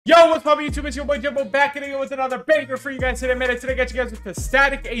Yo, what's up YouTube? It's your boy Jumbo back again with another banger for you guys today. Today I got you guys with the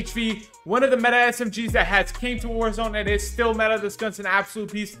Static HV, one of the meta SMGs that has came to Warzone and is still meta. This gun's an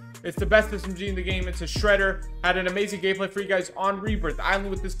absolute beast. It's the best SMG in the game. It's a shredder. Had an amazing gameplay for you guys on Rebirth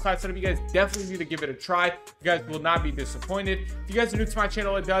Island with this class setup. You guys definitely need to give it a try. You guys will not be disappointed. If you guys are new to my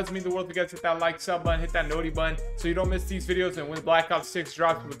channel, it does mean the world if you guys hit that like, sub button, hit that noti button so you don't miss these videos. And when Black Ops 6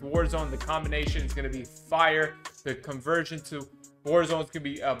 drops with Warzone, the combination is going to be fire. The conversion to Warzone is going to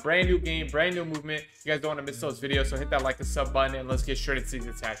be a brand new game, brand new movement. You guys don't want to miss those videos, so hit that like and sub button, and let's get straight into these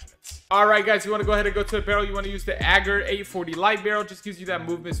attachments. All right, guys, you want to go ahead and go to the barrel. You want to use the Agger 840 light barrel. Just gives you that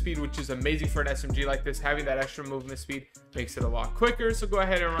movement speed, which is amazing for an SMG like this. Having that extra movement speed makes it a lot quicker, so go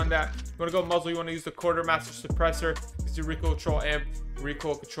ahead and run that. You want to go muzzle. You want to use the quartermaster suppressor. Gives you recoil control and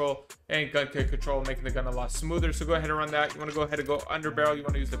recoil control and gun kick control, making the gun a lot smoother, so go ahead and run that. You want to go ahead and go under barrel. You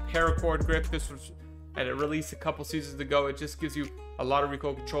want to use the paracord grip. This was and it released a couple seasons ago. It just gives you a lot of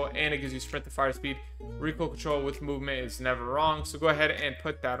recoil control and it gives you sprint to fire speed. Recoil control with movement is never wrong, so go ahead and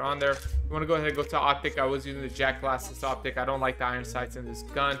put that on there. You want to go ahead and go to optic. I was using the Jack Glasses optic. I don't like the iron sights in this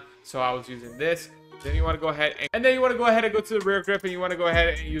gun, so I was using this. Then you want to go ahead and then you want to go ahead and go to the rear grip, and you want to go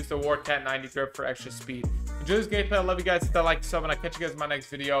ahead and use the Warcat 90 grip for extra speed. Enjoy this gameplay. I love you guys. Hit that like, sub, and I'll catch you guys in my next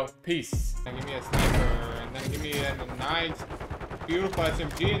video. Peace. And give me a sniper, and then give me a nice beautiful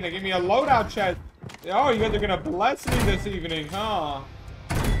SMG, and then give me a loadout chest. Oh, you guys are gonna bless me this evening, huh?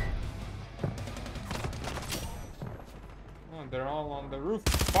 Oh, they're all on the roof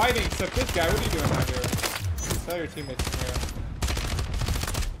fighting, except this guy. What are you doing out here? Tell your teammates from here.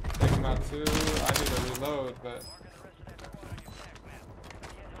 Take him out too. I need to reload, but...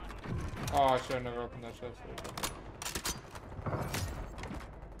 Oh, I should have never opened that chest.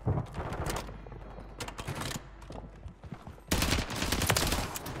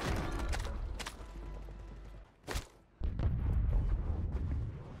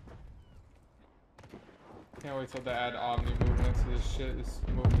 Can't wait till they add Omni movement to this shit. This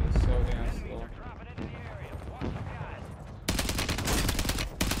movement is so damn slow.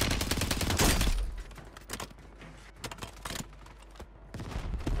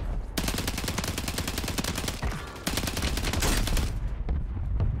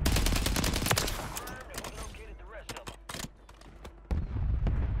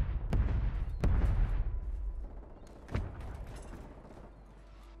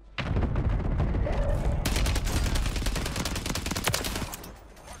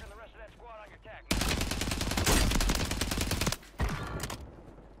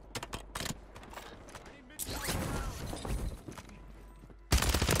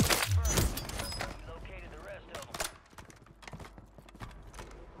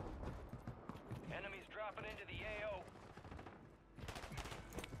 Into the AO.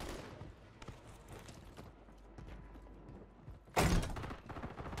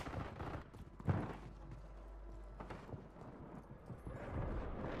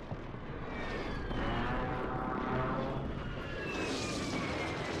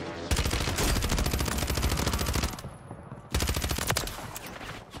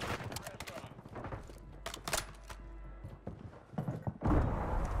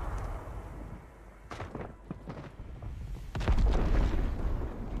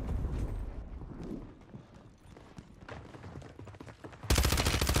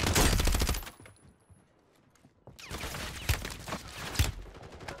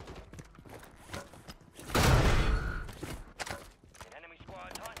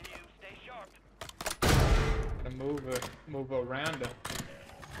 Move around it.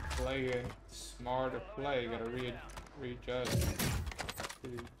 Play a smarter play. Gotta readjust to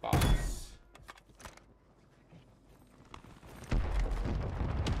these bots.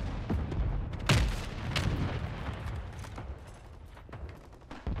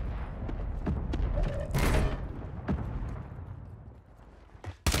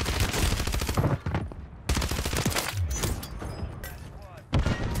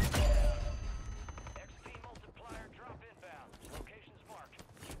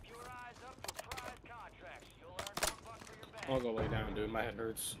 I'll go lay down, dude. My head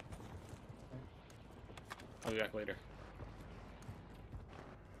hurts. I'll be back later.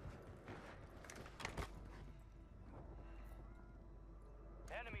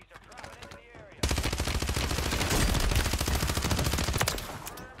 Enemies are dropping into the area.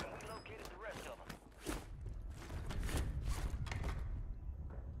 And we located the rest of them.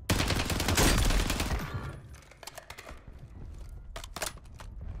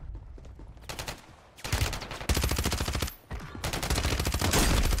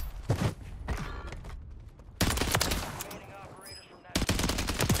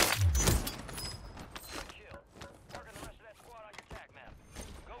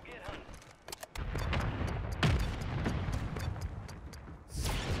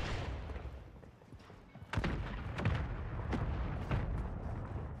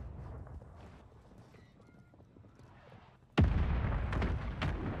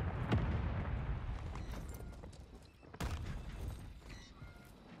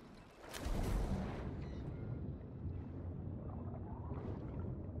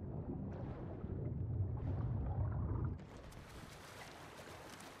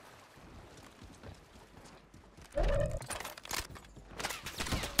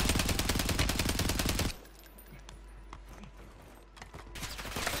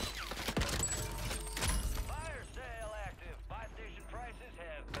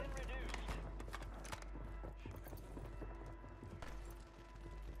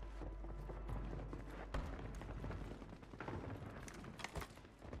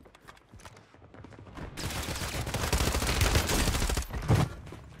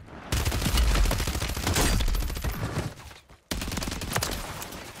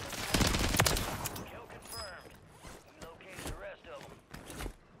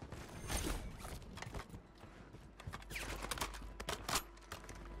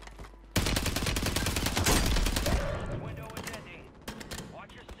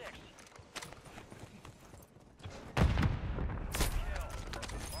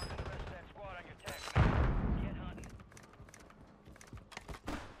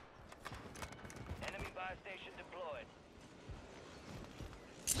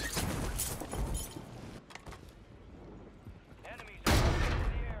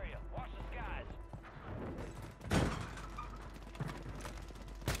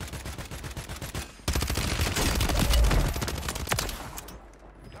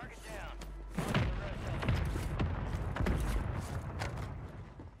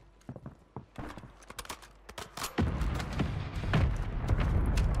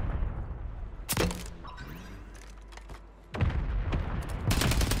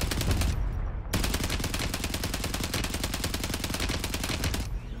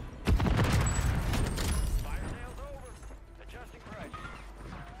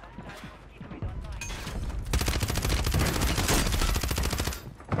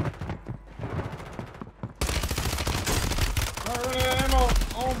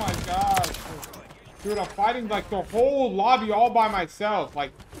 gosh. Dude, I'm fighting like the whole lobby all by myself.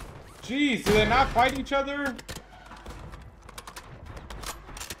 Like, jeez, do they not fight each other?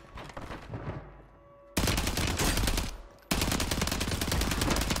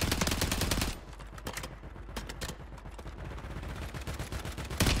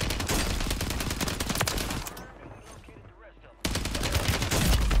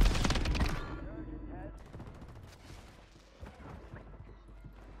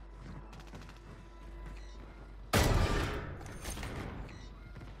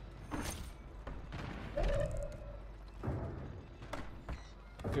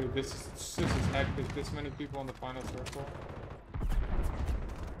 Dude, this is hectic. This many people in the final circle.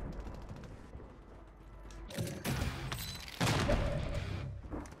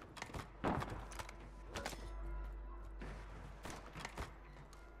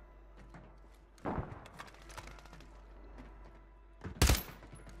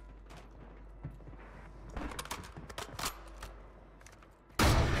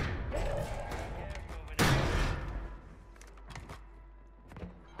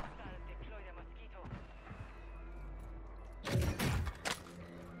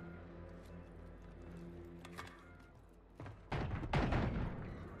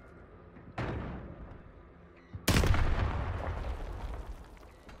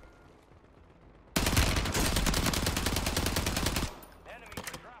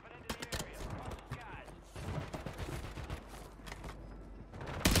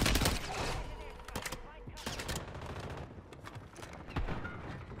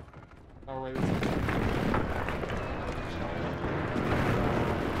 Oh, wait.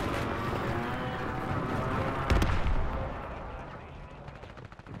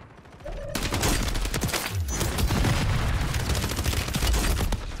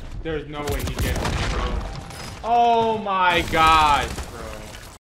 There's no way he gets me, bro. Oh my god.